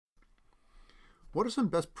What are some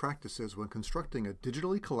best practices when constructing a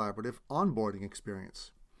digitally collaborative onboarding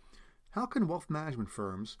experience? How can wealth management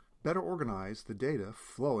firms better organize the data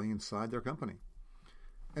flowing inside their company?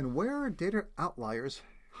 And where are data outliers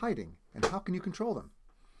hiding, and how can you control them?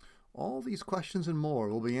 All these questions and more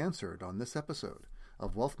will be answered on this episode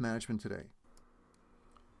of Wealth Management Today.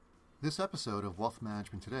 This episode of Wealth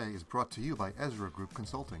Management Today is brought to you by Ezra Group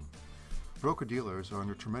Consulting. Broker-dealers are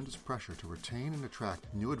under tremendous pressure to retain and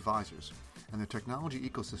attract new advisors, and the technology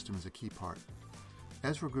ecosystem is a key part.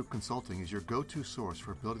 Ezra Group Consulting is your go-to source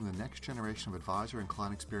for building the next generation of advisor and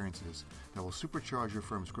client experiences that will supercharge your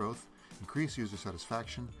firm's growth, increase user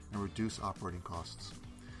satisfaction, and reduce operating costs.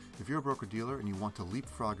 If you're a broker-dealer and you want to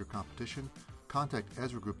leapfrog your competition, contact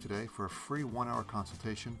Ezra Group today for a free 1-hour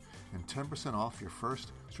consultation and 10% off your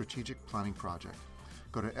first strategic planning project.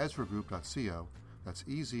 Go to ezragroup.co, that's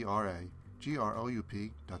EZRAGROUP.co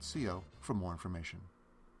for more information.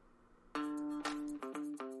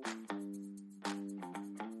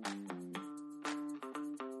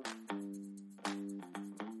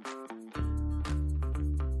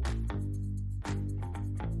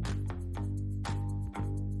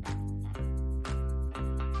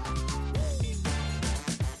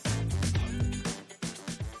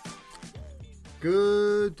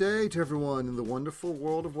 Good day to everyone in the wonderful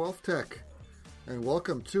world of wealth tech, and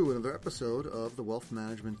welcome to another episode of the Wealth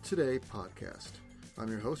Management Today podcast. I'm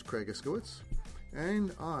your host, Craig Iskowitz,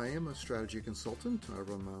 and I am a strategy consultant. I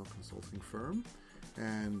run my own consulting firm,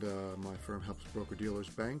 and my firm helps broker-dealers,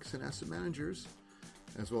 banks, and asset managers,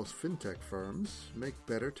 as well as fintech firms, make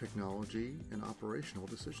better technology and operational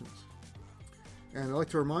decisions. And I'd like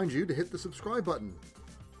to remind you to hit the subscribe button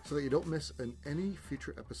so that you don't miss any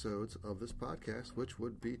future episodes of this podcast, which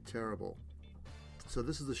would be terrible. So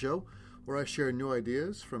this is the show where I share new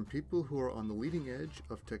ideas from people who are on the leading edge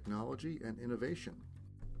of technology and innovation.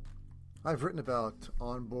 I've written about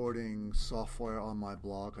onboarding software on my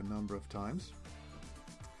blog a number of times,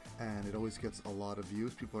 and it always gets a lot of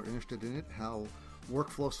views. People are interested in it, how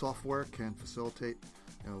workflow software can facilitate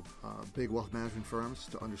big wealth management firms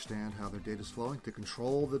to understand how their data is flowing, to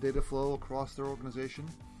control the data flow across their organization.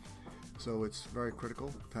 So it's very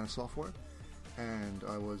critical kind of software. And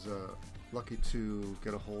I was lucky to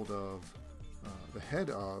get a hold of the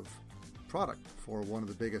head of product for one of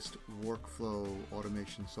the biggest workflow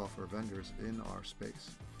automation software vendors in our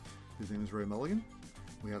space. His name is Ray Mulligan.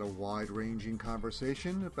 We had a wide-ranging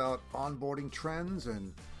conversation about onboarding trends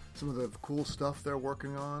and some of the cool stuff they're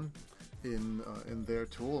working on in their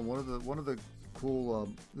tool. And one of the cool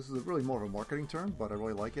this is really more of a marketing term, but I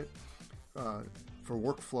really like it. For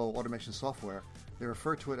workflow automation software, they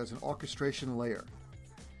refer to it as an orchestration layer,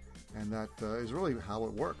 and that is really how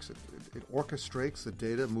it works. It orchestrates the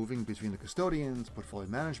data moving between the custodians, portfolio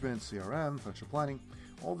management, CRM, financial planning,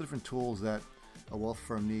 all the different tools that a wealth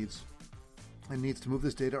firm needs to move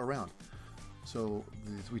this data around. So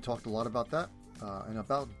we talked a lot about that and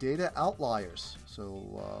about data outliers.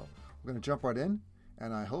 So we're going to jump right in,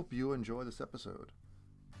 and I hope you enjoy this episode.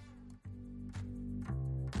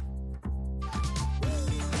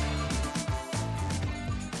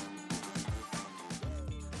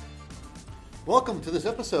 Welcome to this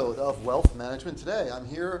episode of Wealth Management Today. I'm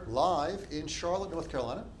here live in Charlotte, North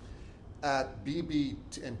Carolina at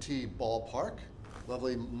BB&T Ballpark,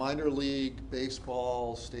 lovely minor league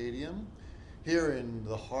baseball stadium here in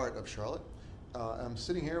the heart of Charlotte. I'm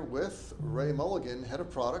sitting here with Ray Mulligan, Head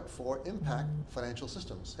of Product for Impact Financial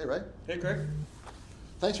Systems. Hey, Ray. Hey, Craig.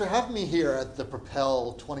 Thanks for having me here at the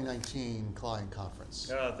Propel 2019 Client Conference.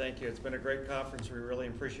 Thank you. It's been a great conference. We really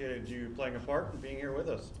appreciated you playing a part and being here with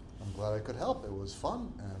us. I'm glad I could help. It was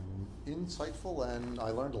fun and insightful, and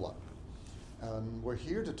I learned a lot. We're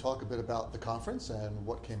here to talk a bit about the conference and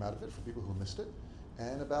what came out of it for people who missed it,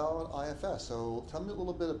 and about IFS. So tell me a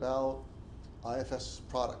little bit about IFS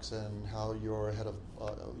products and how you're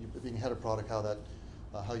being head of product,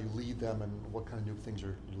 how you lead them, and what kind of new things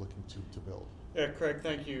you're looking to build. Yeah, Craig,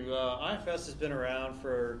 thank you. IFS has been around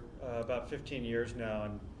for about 15 years now,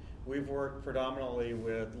 and we've worked predominantly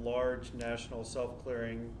with large national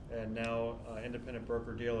self-clearing and now independent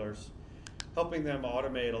broker-dealers, helping them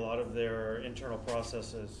automate a lot of their internal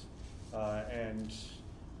processes. And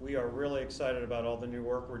we are really excited about all the new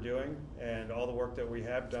work we're doing and all the work that we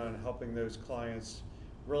have done helping those clients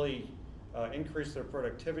really increase their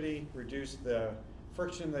productivity, reduce the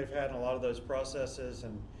friction they've had in a lot of those processes.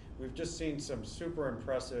 And we've just seen some super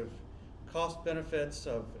impressive cost benefits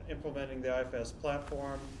of implementing the IFS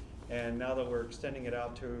platform. And now that we're extending it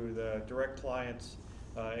out to the direct clients,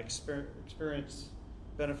 experience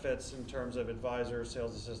benefits in terms of advisors,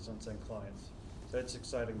 sales assistants, and clients. So it's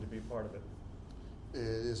exciting to be part of it. It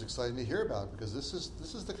is exciting to hear about because this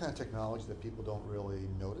is the kind of technology that people don't really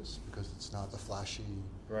notice because it's not the flashy,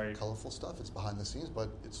 Right. colorful stuff. It's behind the scenes, but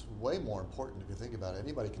it's way more important if you think about it.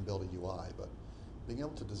 Anybody can build a UI, but being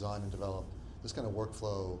able to design and develop this kind of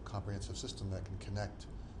workflow comprehensive system that can connect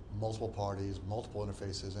multiple parties, multiple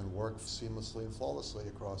interfaces, and work seamlessly and flawlessly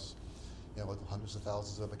across, with hundreds of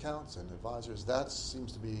thousands of accounts and advisors, that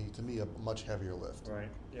seems to be, to me, a much heavier lift. Right.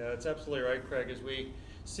 Yeah, that's absolutely right, Craig. As we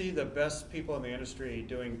see the best people in the industry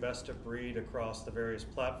doing best of breed across the various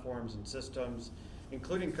platforms and systems,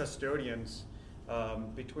 including custodians,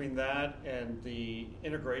 between that and the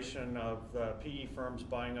integration of the PE firms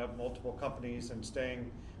buying up multiple companies and staying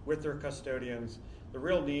with their custodians, the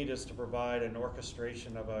real need is to provide an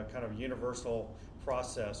orchestration of a kind of universal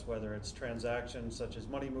process, whether it's transactions such as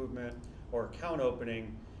money movement or account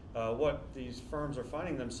opening. What these firms are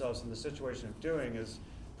finding themselves in the situation of doing is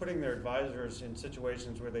putting their advisors in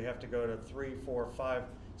situations where they have to go to 3, 4, 5,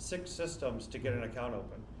 6 systems to get an account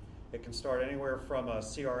open. It can start anywhere from a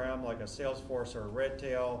CRM like a Salesforce or a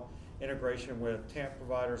Redtail, integration with TAMP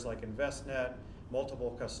providers like Envestnet,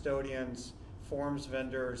 multiple custodians, forms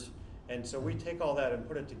vendors, and so we take all that and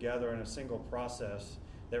put it together in a single process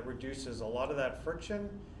that reduces a lot of that friction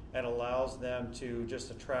and allows them to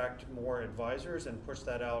just attract more advisors and push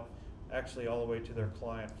that out actually all the way to their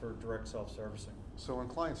client for direct self-servicing. So when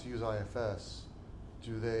clients use IFS,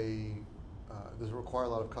 does it require a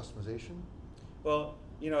lot of customization? Well,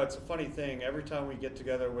 it's a funny thing. Every time we get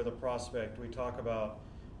together with a prospect, we talk about,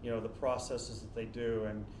 the processes that they do.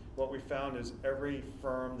 And what we found is every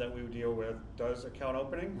firm that we deal with does account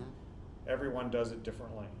opening. Mm-hmm. Everyone does it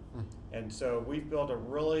differently. Mm-hmm. And so we've built a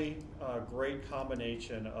really great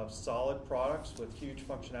combination of solid products with huge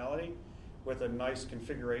functionality with a nice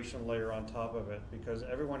configuration layer on top of it, because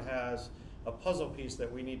everyone has a puzzle piece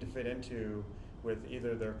that we need to fit into with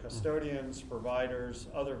either their custodians, providers,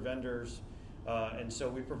 other vendors. And so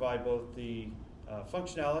we provide both the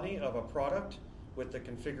functionality of a product with the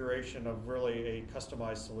configuration of really a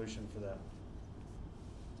customized solution for them.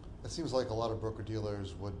 It seems like a lot of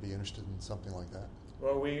broker-dealers would be interested in something like that.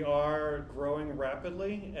 Well, we are growing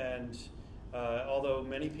rapidly, and although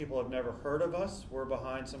many people have never heard of us, we're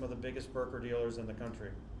behind some of the biggest broker-dealers in the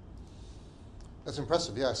country. That's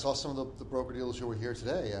impressive. Yeah, I saw some of the broker-dealers who were here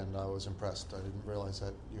today, and I was impressed. I didn't realize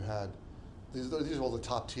that you had... These are all the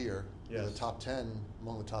top tier. Yes. The top 10,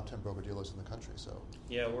 among the top 10 broker-dealers in the country. So.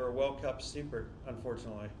 Yeah, we're a well-kept secret,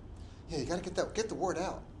 unfortunately. Yeah, you got to get the word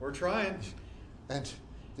out. We're trying. And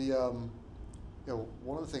the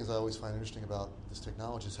one of the things I always find interesting about this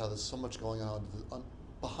technology is how there's so much going on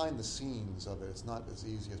behind the scenes of it. It's not as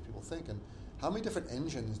easy as people think. And how many different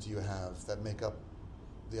engines do you have that make up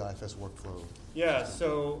the IFS workflow? Yeah,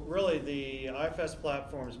 so really the IFS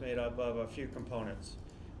platform is made up of a few components.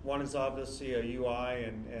 One is obviously a UI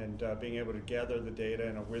and being able to gather the data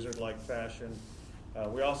in a wizard-like fashion.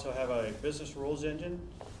 We also have a business rules engine.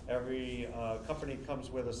 Every company comes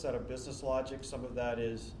with a set of business logic. Some of that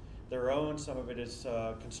is their own, some of it is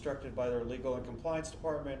constructed by their legal and compliance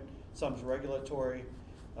department, some's regulatory.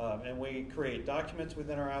 And we create documents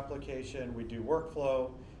within our application, we do workflow,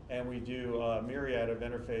 and we do a myriad of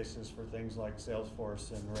interfaces for things like Salesforce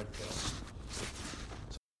and Redtail.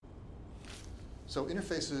 So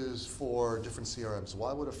interfaces for different CRMs,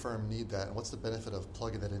 why would a firm need that, and what's the benefit of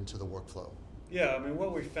plugging that into the workflow? Yeah,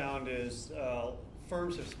 what we found is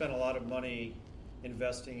firms have spent a lot of money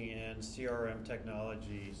investing in CRM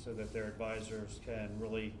technology so that their advisors can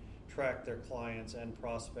really track their clients and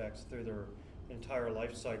prospects through their entire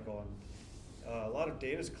life cycle. And a lot of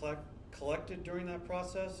data is collected during that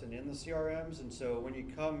process and in the CRMs, and so when you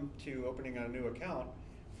come to opening a new account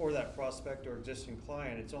for that prospect or existing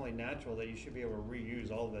client, it's only natural that you should be able to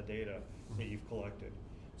reuse all of the data that you've collected.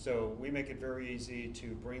 So we make it very easy to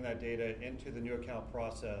bring that data into the new account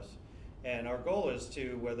process. And our goal is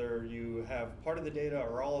to, whether you have part of the data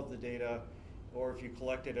or all of the data, or if you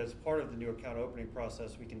collect it as part of the new account opening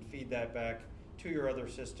process, we can feed that back to your other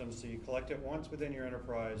systems so you collect it once within your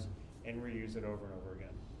enterprise and reuse it over and over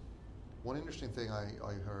again. One interesting thing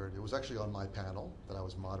I heard, it was actually on my panel that I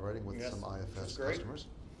was moderating with some IFS customers.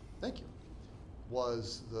 Thank you.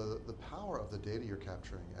 Was the power of the data you're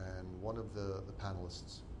capturing, and one of the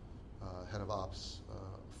panelists, head of ops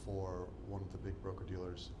for one of the big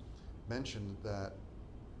broker-dealers, mentioned that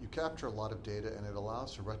you capture a lot of data and it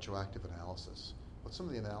allows for retroactive analysis. What's some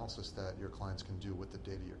of the analysis that your clients can do with the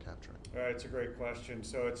data you're capturing? All right, it's a great question.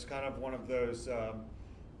 So it's kind of one of those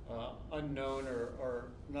unknown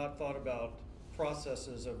or not thought about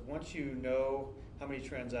processes of once you know how many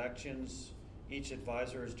transactions each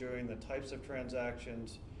advisor is doing, the types of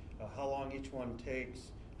transactions, how long each one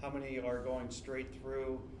takes, how many are going straight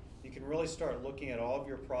through. You can really start looking at all of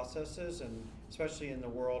your processes, and especially in the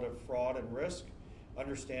world of fraud and risk,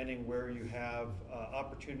 understanding where you have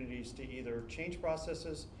opportunities to either change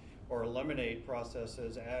processes or eliminate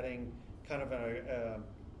processes, adding kind of an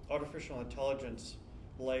artificial intelligence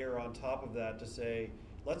layer on top of that to say,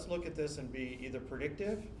 let's look at this and be either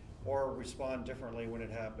predictive or respond differently when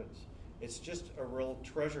it happens. It's just a real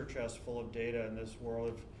treasure chest full of data in this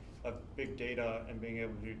world of big data and being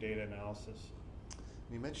able to do data analysis.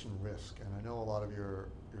 You mentioned risk, and I know a lot of your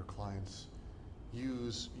clients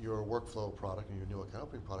use your workflow product and your new account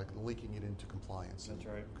opening product and linking it into compliance. That's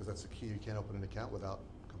right. Because that's the key. You can't open an account without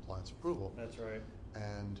compliance approval. That's right.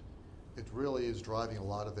 And it really is driving a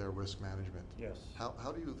lot of their risk management. Yes. How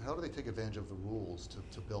do they take advantage of the rules to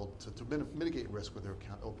mitigate risk with their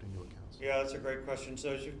opening new accounts? Yeah, that's a great question.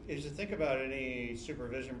 So as you think about any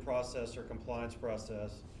supervision process or compliance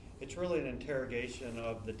process, it's really an interrogation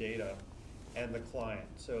of the data and the client.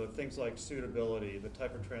 So things like suitability, the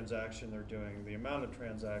type of transaction they're doing, the amount of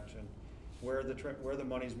transaction, where the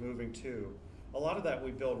money's moving to. A lot of that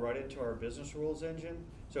we build right into our business rules engine,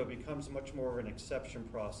 so it becomes much more of an exception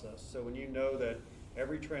process. So when you know that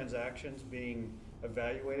every transaction's being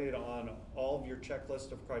evaluated on all of your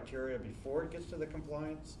checklist of criteria before it gets to the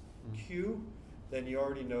compliance queue, then you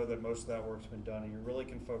already know that most of that work's been done, and you really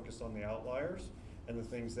can focus on the outliers and the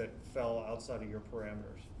things that fell outside of your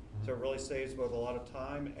parameters. So it really saves both a lot of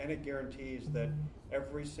time, and it guarantees that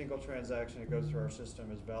every single transaction that goes through our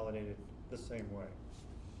system is validated the same way.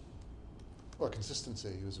 Well,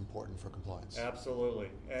 consistency is important for compliance.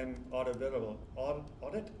 Absolutely. And auditability.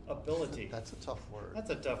 That's a tough word.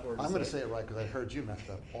 That's a tough word to say. I'm going to say it right because I heard you messed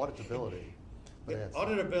up. Auditability.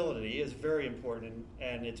 Auditability is very important,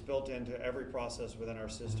 and it's built into every process within our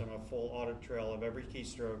system, a full audit trail of every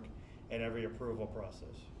keystroke and every approval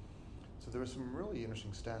process. So there were some really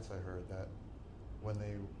interesting stats I heard that when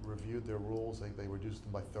they reviewed their rules, they reduced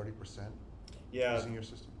them by 30% using your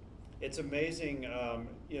system. It's amazing.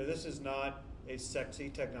 This is not a sexy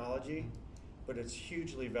technology, but it's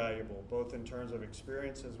hugely valuable, both in terms of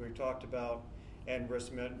experience, as we've talked about, and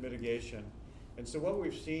risk mitigation. And so what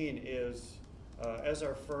we've seen is, as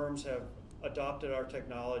our firms have adopted our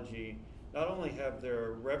technology, not only have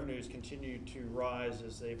their revenues continued to rise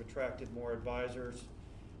as they've attracted more advisors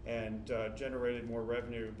and generated more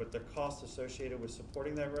revenue, but the costs associated with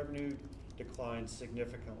supporting that revenue declined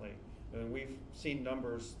significantly. And we've seen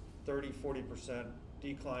numbers 30-40%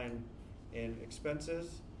 decline in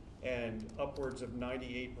expenses and upwards of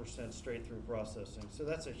 98% straight through processing. So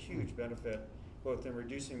that's a huge benefit, both in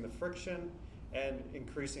reducing the friction and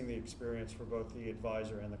increasing the experience for both the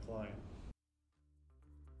advisor and the client.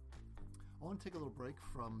 I want to take a little break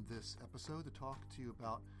from this episode to talk to you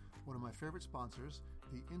about one of my favorite sponsors,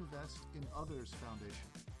 the Invest in Others Foundation.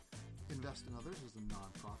 Invest in Others is a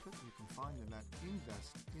nonprofit. You can find them at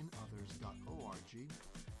investinothers.org.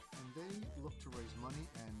 And they look to raise money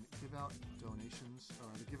and give out donations,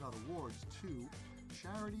 or to give out awards to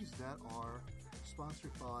charities that are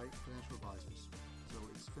sponsored by financial advisors. So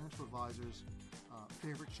it's financial advisors'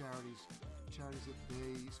 favorite charities that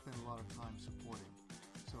they spend a lot of time supporting.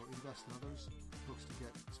 So Invest in Others looks to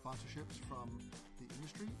get sponsorships from the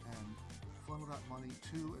industry and funnel that money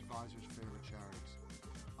to advisors' favorite charities.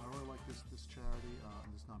 I really like this charity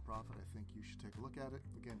and this nonprofit. I think you should take a look at it.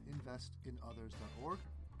 Again, investinothers.org.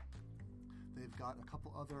 They've got a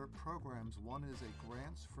couple other programs. One is a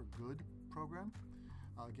Grants for Good program.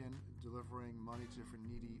 Again, delivering money to different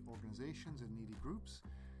needy organizations and needy groups.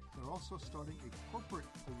 They're also starting a corporate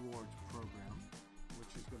awards program,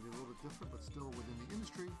 which is going to be a little bit different, but still within the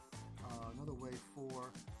industry. Another way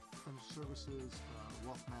for financial services,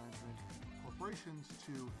 wealth management corporations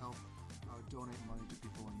to help donate money to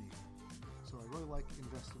people in need. So I really like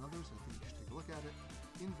Invest in Others. I think you should take a look at it.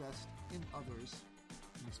 Invest in Others.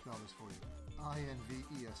 Let me spell this for you.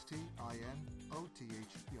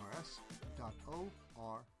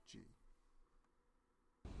 INVESTINOTHERS.ORG.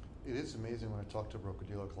 It is amazing when I talk to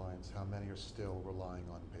broker-dealer clients how many are still relying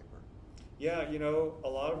on paper. Yeah, a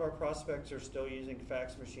lot of our prospects are still using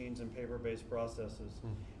fax machines and paper-based processes.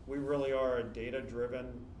 We really are a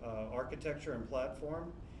data-driven architecture and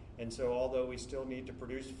platform, and so although we still need to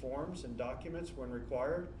produce forms and documents when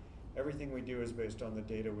required, everything we do is based on the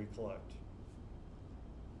data we collect.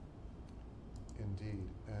 Indeed,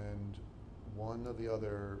 and one of the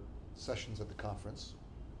other sessions at the conference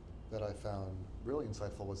that I found really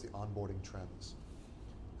insightful was the onboarding trends.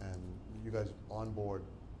 And you guys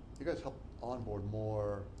help onboard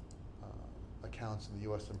more accounts in the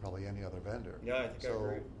U.S. than probably any other vendor. Yeah, I think I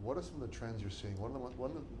agree. So what are some of the trends you're seeing? One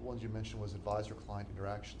of the ones you mentioned was advisor-client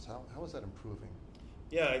interactions. How is that improving?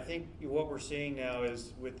 Yeah, I think what we're seeing now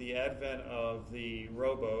is with the advent of the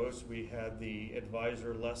robos, we had the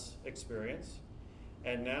advisor-less experience,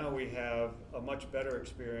 and now we have a much better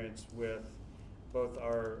experience with both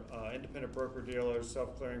our independent broker-dealers,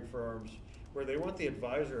 self-clearing firms, where they want the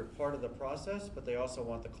advisor part of the process, but they also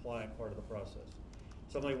want the client part of the process.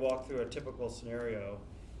 So let me walk through a typical scenario.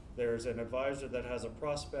 There's an advisor that has a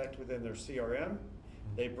prospect within their CRM.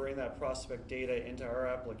 They bring that prospect data into our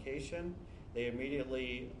application. They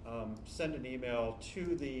immediately send an email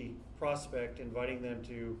to the prospect inviting them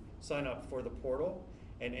to sign up for the portal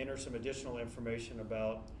and enter some additional information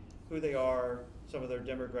about who they are, some of their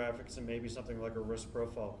demographics, and maybe something like a risk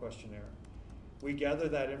profile questionnaire. We gather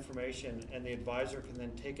that information, and the advisor can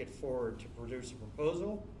then take it forward to produce a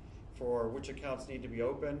proposal for which accounts need to be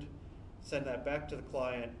opened, send that back to the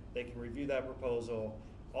client. They can review that proposal,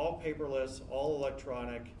 all paperless, all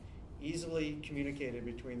electronic, easily communicated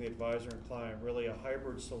between the advisor and client, really a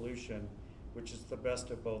hybrid solution, which is the best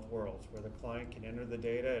of both worlds, where the client can enter the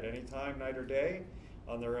data at any time, night or day,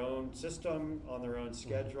 on their own system, on their own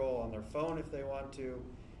schedule, on their phone if they want to,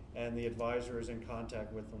 and the advisor is in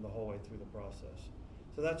contact with them the whole way through the process.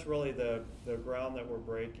 So that's really the ground that we're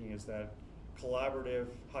breaking, is that collaborative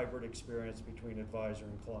hybrid experience between advisor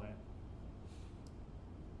and client.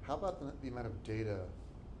 How about the amount of data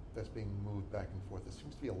that's being moved back and forth? There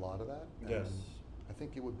seems to be a lot of that. Yes. I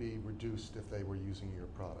think it would be reduced if they were using your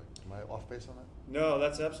product. Am I off base on that? No,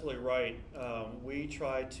 that's absolutely right. We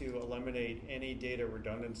try to eliminate any data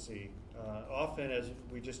redundancy. Often, as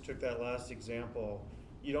we just took that last example,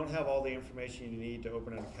 you don't have all the information you need to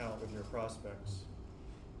open an account with your prospects.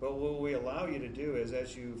 But what we allow you to do is,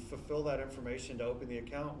 as you fulfill that information to open the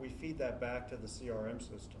account, we feed that back to the CRM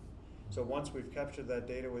system. So once we've captured that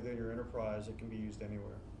data within your enterprise, it can be used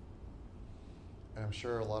anywhere. And I'm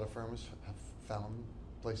sure a lot of firms have found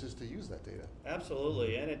places to use that data.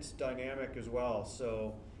 Absolutely, and it's dynamic as well.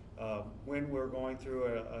 So when we're going through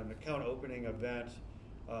an account opening event,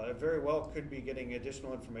 it very well could be getting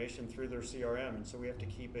additional information through their CRM, and so we have to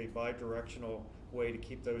keep a bi-directional way to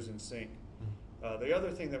keep those in sync. The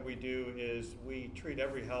other thing that we do is we treat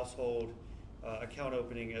every household account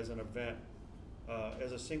opening as an event,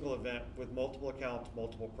 as a single event with multiple accounts,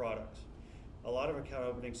 multiple products. A lot of account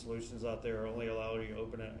opening solutions out there only allow you to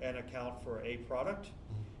open an account for a product.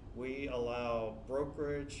 We allow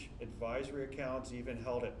brokerage, advisory accounts, even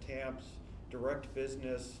held at TAMPs, direct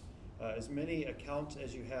business, as many accounts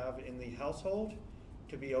as you have in the household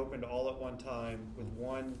to be opened all at one time with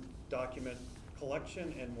one document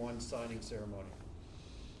collection and one signing ceremony.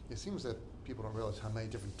 It seems that people don't realize how many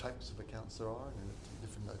different types of accounts there are, and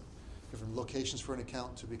different locations for an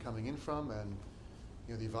account to be coming in from, and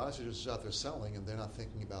the advisor is out there selling, and they're not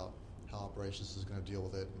thinking about how operations is going to deal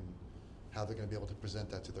with it and how they're going to be able to present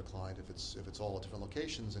that to their client if it's all at different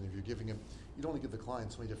locations. And if you're giving them, you don't only give the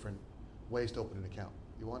client so many different ways to open an account.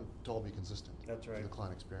 You want it to all be consistent. That's right. To the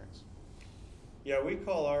client experience. Yeah, we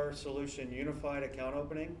call our solution unified account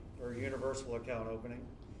opening or universal account opening.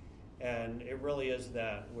 And it really is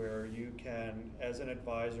that, where you can, as an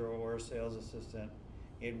advisor or a sales assistant,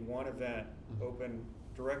 in one event, open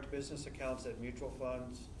direct business accounts at mutual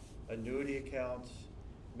funds, annuity accounts,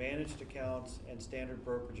 managed accounts, and standard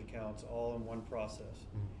brokerage accounts all in one process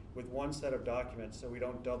with one set of documents, so we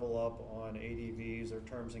don't double up on ADVs or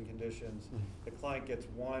terms and conditions. The client gets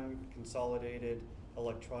one consolidated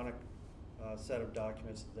electronic set of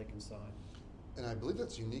documents that they can sign. And I believe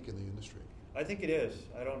that's unique in the industry. I think it is.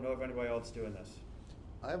 I don't know of anybody else doing this.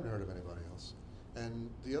 I haven't heard of anybody else. And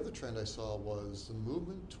the other trend I saw was the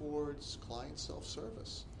movement towards client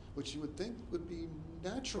self-service, which you would think would be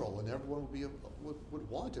natural and everyone would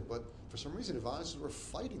want it, but for some reason advisors were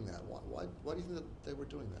fighting that. Why do you think that they were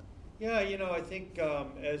doing that? Yeah, I think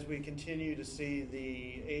as we continue to see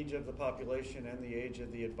the age of the population and the age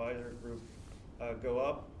of the advisor group go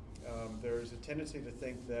up, there's a tendency to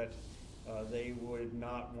think that they would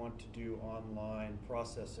not want to do online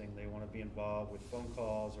processing. They want to be involved with phone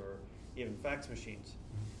calls or even fax machines.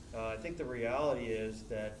 I think the reality is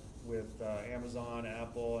that with Amazon,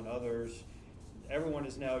 Apple, and others, everyone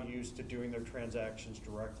is now used to doing their transactions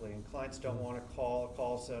directly, and clients don't want to call a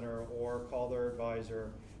call center or call their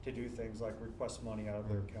advisor to do things like request money out of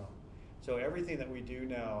their account. So everything that we do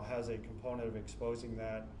now has a component of exposing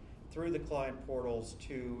that through the client portals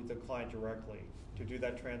to the client directly to do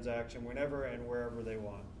that transaction whenever and wherever they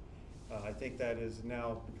want. I think that has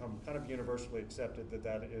now become kind of universally accepted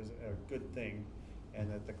that is a good thing,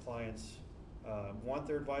 and that the clients want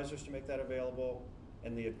their advisors to make that available,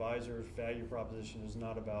 and the advisor's value proposition is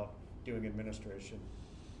not about doing administration.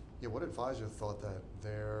 Yeah, what advisor thought that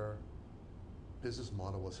their business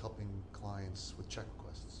model was helping clients with check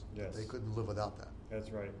requests. Yes. They couldn't live without that. That's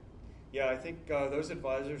right. Yeah, I think those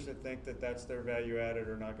advisors that think that that's their value added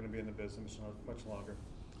are not going to be in the business much longer.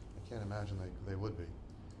 I can't imagine they would be.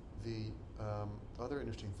 The other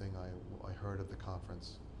interesting thing I heard at the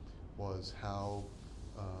conference was how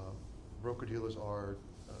broker-dealers are,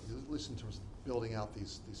 at least in terms of building out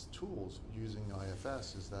these tools using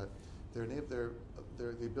IFS, is that they're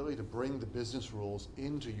the ability to bring the business rules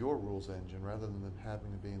into your rules engine rather than them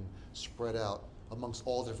having to be spread out amongst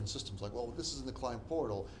all different systems. Like, well, this is in the client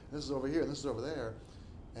portal, and this is over here, and this is over there.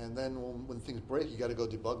 And then when things break, you got to go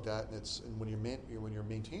debug that. And when you're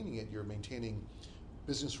maintaining it, you're maintaining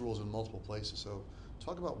business rules in multiple places. So,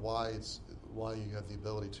 talk about why you have the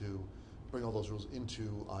ability to bring all those rules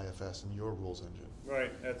into IFS and your rules engine.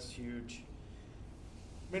 Right, that's huge.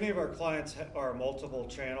 Many of our clients are multiple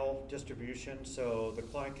channel distribution, so the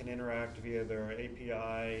client can interact via their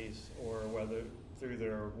APIs or whether through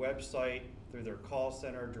their website, through their call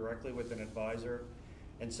center, directly with an advisor.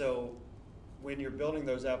 And so when you're building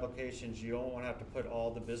those applications, you don't want to have to put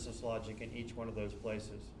all the business logic in each one of those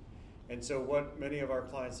places. And so what many of our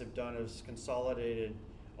clients have done is consolidated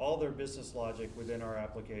all their business logic within our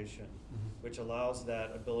application, which allows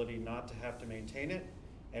that ability not to have to maintain it.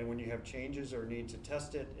 And when you have changes or need to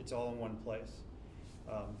test it, it's all in one place.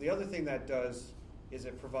 The other thing that does is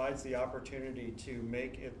it provides the opportunity to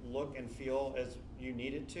make it look and feel as you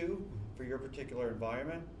need it to for your particular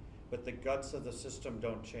environment, but the guts of the system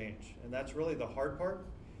don't change. And that's really the hard part,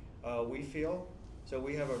 we feel. So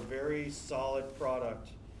we have a very solid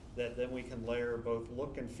product that then we can layer both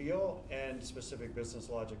look and feel and specific business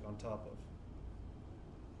logic on top of.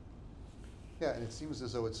 Yeah, and it seems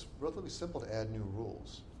as though it's relatively simple to add new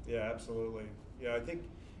rules. Yeah, absolutely. Yeah, I think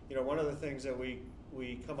one of the things that we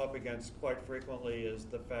come up against quite frequently is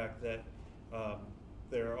the fact that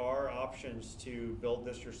there are options to build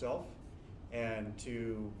this yourself and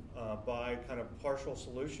to buy kind of partial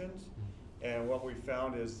solutions. And what we've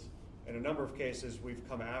found is in a number of cases we've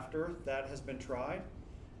come after that has been tried,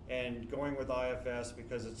 and going with IFS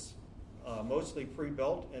because it's mostly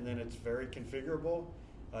pre-built and then it's very configurable.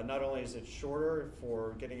 Not only is it shorter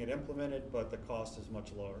for getting it implemented, but the cost is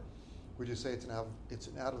much lower. Would you say it's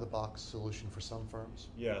an out-of-the-box solution for some firms?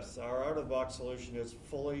 Yes, our out-of-the-box solution is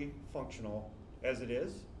fully functional as it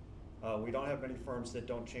is. We don't have many firms that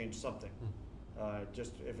don't change something.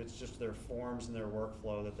 Just if it's just their forms and their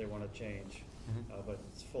workflow that they want to change, but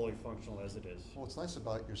it's fully functional as it is. Well, what's nice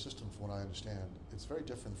about your system, from what I understand, it's very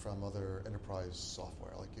different from other enterprise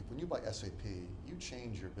software. Like when you buy SAP, you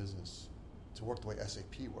change your business to work the way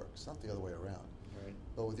SAP works, not the other way around. Right.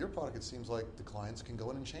 But with your product, it seems like the clients can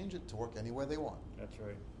go in and change it to work any way they want. That's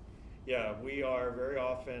right. Yeah, we are very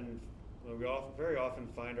often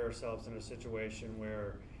find ourselves in a situation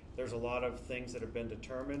where there's a lot of things that have been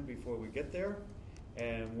determined before we get there,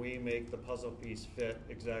 and we make the puzzle piece fit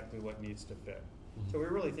exactly what needs to fit. So we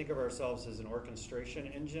really think of ourselves as an orchestration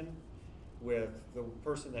engine with the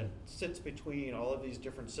person that sits between all of these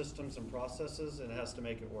different systems and processes and has to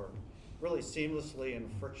make it work really seamlessly and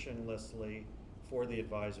frictionlessly for the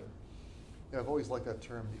advisor. Yeah, I've always liked that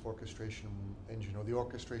term, the orchestration engine or the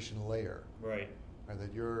orchestration layer. Right.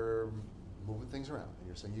 That you're moving things around and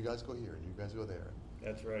you're saying you guys go here and you guys go there.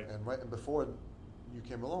 That's right. And before you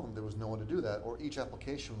came along, there was no one to do that, or each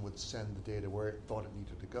application would send the data where it thought it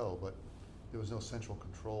needed to go, but there was no central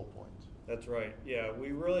control point. That's right. Yeah,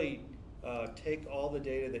 we really take all the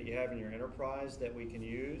data that you have in your enterprise that we can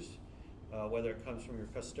use, whether it comes from your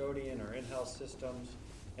custodian or in-house systems,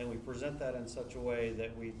 and we present that in such a way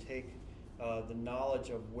that we take the knowledge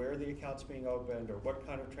of where the account's being opened or what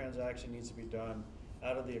kind of transaction needs to be done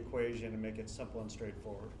out of the equation and make it simple and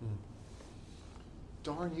straightforward.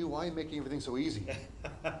 Darn you, why are you making everything so easy?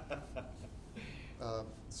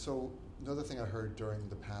 So another thing I heard during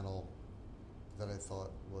the panel that I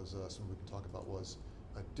thought was something we can talk about was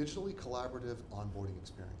a digitally collaborative onboarding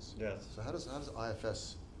experience. Yes. So how does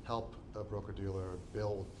IFS help a broker-dealer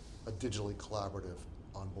build a digitally collaborative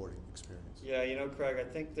onboarding experience? Yeah, Craig, I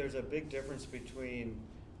think there's a big difference between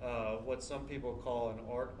what some people call an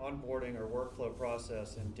onboarding or workflow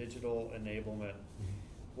process and digital enablement.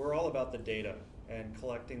 We're all about the data and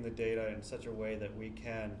collecting the data in such a way that we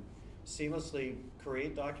can seamlessly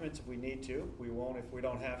create documents if we need to. We won't if we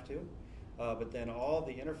don't have to. But then all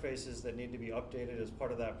the interfaces that need to be updated as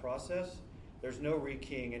part of that process, there's no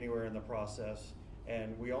rekeying anywhere in the process,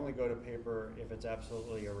 and we only go to paper if it's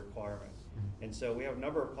absolutely a requirement. And so we have a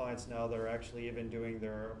number of clients now that are actually even doing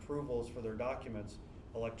their approvals for their documents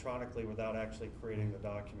electronically without actually creating the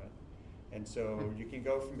document. And so you can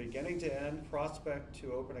go from beginning to end, prospect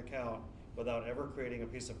to open account, without ever creating a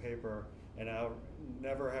piece of paper and out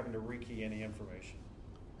never having to rekey any information.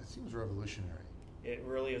 It seems revolutionary. It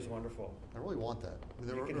really is wonderful. I really want that.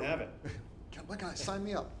 You can have it. When can I sign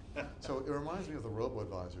me up? So it reminds me of the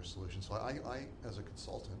robo-advisor solution. So I, as a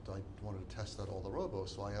consultant, I wanted to test out all the robos.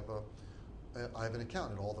 So I have an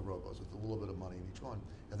account in all the robos with a little bit of money in each one.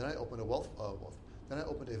 And then I opened then I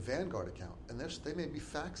opened a Vanguard account, and they made me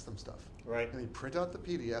fax them stuff. Right. And they print out the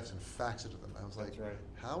PDFs and fax it to them. I was like, That's right.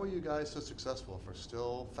 How are you guys so successful if we're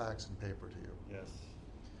still faxing paper to you? Yes.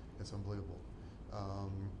 It's unbelievable.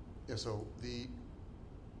 So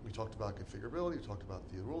we talked about configurability, we talked about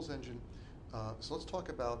the rules engine. So let's talk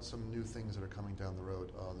about some new things that are coming down the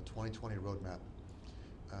road, the 2020 roadmap.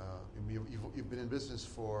 You've been in business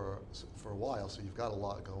for a while, so you've got a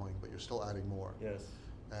lot going, but you're still adding more. Yes.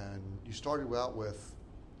 And you started out with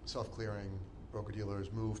self-clearing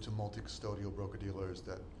broker-dealers, moved to multi-custodial broker-dealers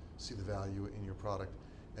that see the value in your product,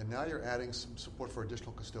 and now you're adding some support for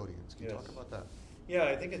additional custodians. Can you talk about that? Yeah,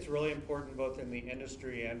 I think it's really important both in the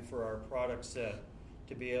industry and for our product set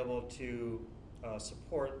to be able to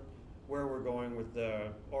support where we're going with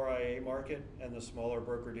the RIA market and the smaller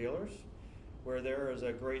broker-dealers, where there is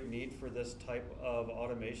a great need for this type of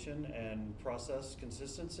automation and process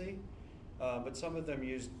consistency. But some of them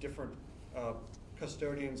use different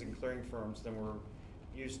custodians and clearing firms than we're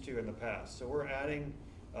used to in the past. So we're adding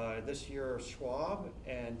this year Schwab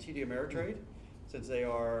and TD Ameritrade, since they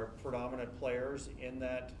are predominant players in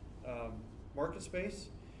that market space.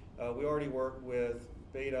 We already work with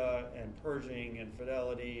Beta and Pershing and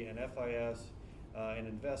Fidelity and FIS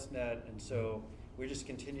and InvestNet, and so we just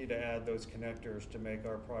continue to add those connectors to make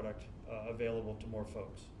our product available to more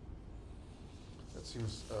folks. That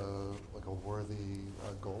seems like a worthy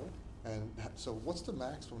goal. And so what's the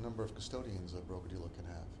maximum number of custodians a broker-dealer can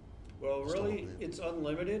have? Well, really, it's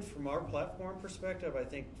unlimited from our platform perspective. I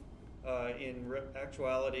think in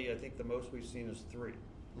actuality, I think the most we've seen is 3.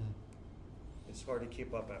 Mm-hmm. It's hard to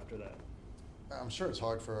keep up after that. I'm sure it's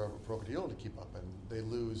hard for a broker-dealer to keep up, and they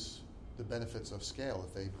lose the benefits of scale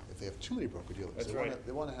if they have too many broker-dealers. That's right.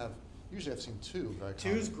 They want to have. Usually, I've seen 2.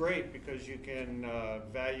 Two's great because you can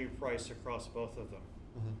value price across both of them,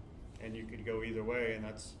 mm-hmm. and you could go either way. And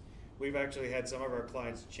we've actually had some of our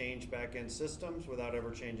clients change back-end systems without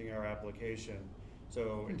ever changing our application.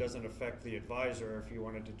 So it doesn't affect the advisor if you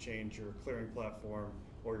wanted to change your clearing platform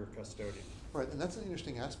or your custodian. Right, and that's an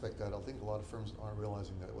interesting aspect that I think a lot of firms aren't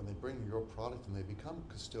realizing, that when they bring your product and they become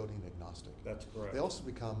custodian agnostic. That's correct. They also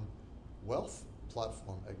become wealth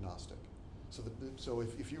platform agnostic. So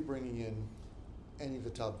if you're bringing in any of the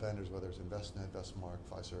top vendors, whether it's InvestNet, InvestMark,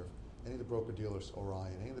 Fiserv, any of the broker-dealers,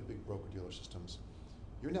 Orion, any of the big broker-dealer systems,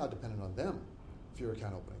 you're now dependent on them for your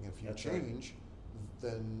account opening. And if you That's change, right,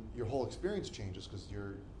 then your whole experience changes because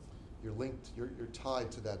you're linked, you're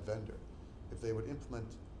tied to that vendor. If they would implement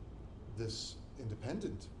this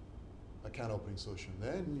independent account opening solution,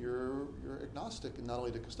 then you're agnostic, and not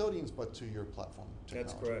only to custodians but to your platform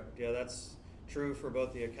technology. That's correct. Yeah, that's true for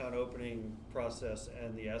both the account opening process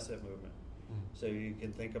and the asset movement. Mm-hmm. So you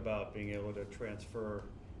can think about being able to transfer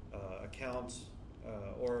accounts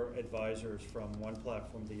or advisors from one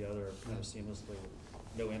platform to the other kind of seamlessly,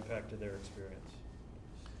 no impact to their experience.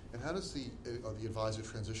 And how does the advisor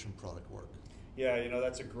transition product work? Yeah,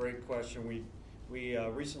 that's a great question. We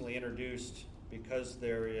recently introduced, because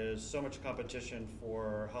there is so much competition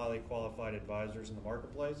for highly qualified advisors in the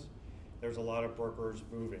marketplace, there's a lot of brokers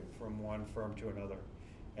moving from one firm to another.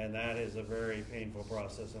 And that is a very painful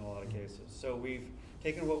process in a lot of cases. So we've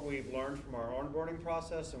taken what we've learned from our onboarding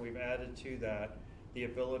process, and we've added to that the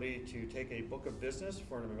ability to take a book of business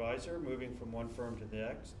for an advisor moving from one firm to the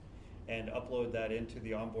next and upload that into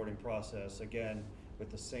the onboarding process, again, with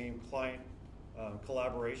the same client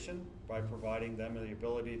collaboration by providing them the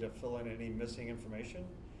ability to fill in any missing information.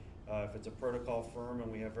 If it's a protocol firm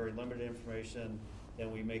and we have very limited information,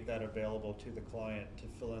 then we make that available to the client to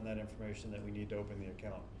fill in that information that we need to open the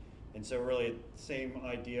account. And so really, same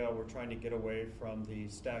idea, we're trying to get away from the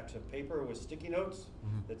stacks of paper with sticky notes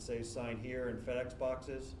mm-hmm. that say sign here in FedEx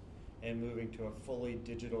boxes, and moving to a fully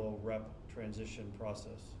digital rep transition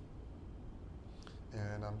process.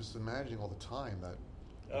 And I'm just imagining all the time that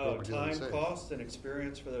time, cost, and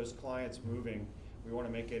experience for those clients moving. We want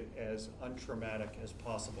to make it as untraumatic as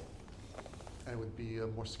possible. And it would be a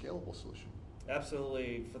more scalable solution.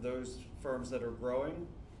 Absolutely. For those firms that are growing,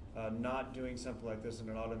 not doing something like this in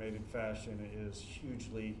an automated fashion is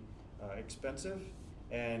hugely expensive.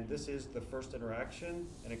 And this is the first interaction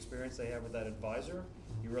and experience they have with that advisor.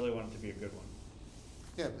 Mm-hmm. You really want it to be a good one.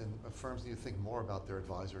 Yeah, and firms need to think more about their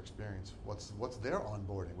advisor experience. What's their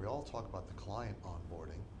onboarding? We all talk about the client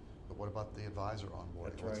onboarding, but what about the advisor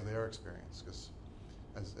onboarding? That's What's right. their experience? Because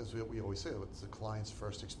as we always say, it's the client's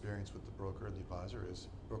first experience with the broker and the advisor is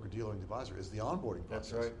broker dealer and the advisor is the onboarding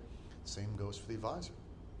process. That's right. Same goes for the advisor.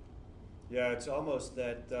 Yeah, it's almost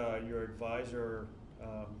that your advisor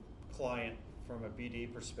client from a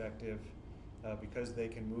BD perspective, because they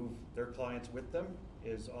can move their clients with them,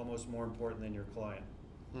 is almost more important than your client.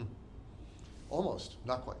 Almost,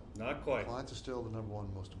 not quite. Not quite. Clients are still the number one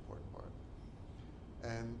most important part.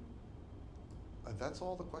 And that's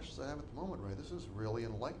all the questions I have at the moment, Ray. This is really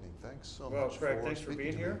enlightening. Thanks so much. Well, Craig, thanks for speaking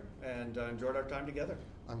being to me. here, and enjoyed our time together.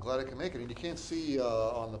 I'm glad I can make it. And you can't see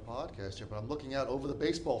on the podcast here, but I'm looking out over the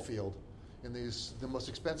baseball field in the most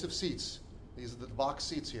expensive seats. These are the box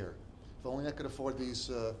seats here. If only I could afford these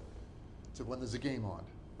to when there's a game on.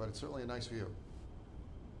 But it's certainly a nice view.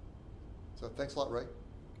 So thanks a lot, Ray.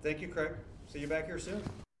 Thank you, Craig. See you back here soon.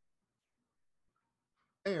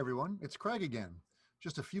 Hey, everyone. It's Craig again.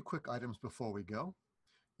 Just a few quick items before we go.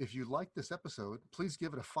 If you liked this episode, please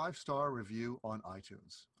give it a 5-star review on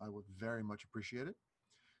iTunes. I would very much appreciate it.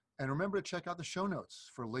 And remember to check out the show notes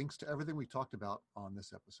for links to everything we talked about on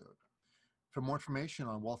this episode. For more information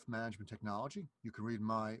on wealth management technology, you can read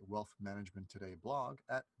my Wealth Management Today blog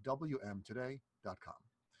at wmtoday.com.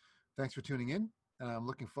 Thanks for tuning in, and I'm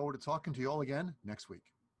looking forward to talking to you all again next week.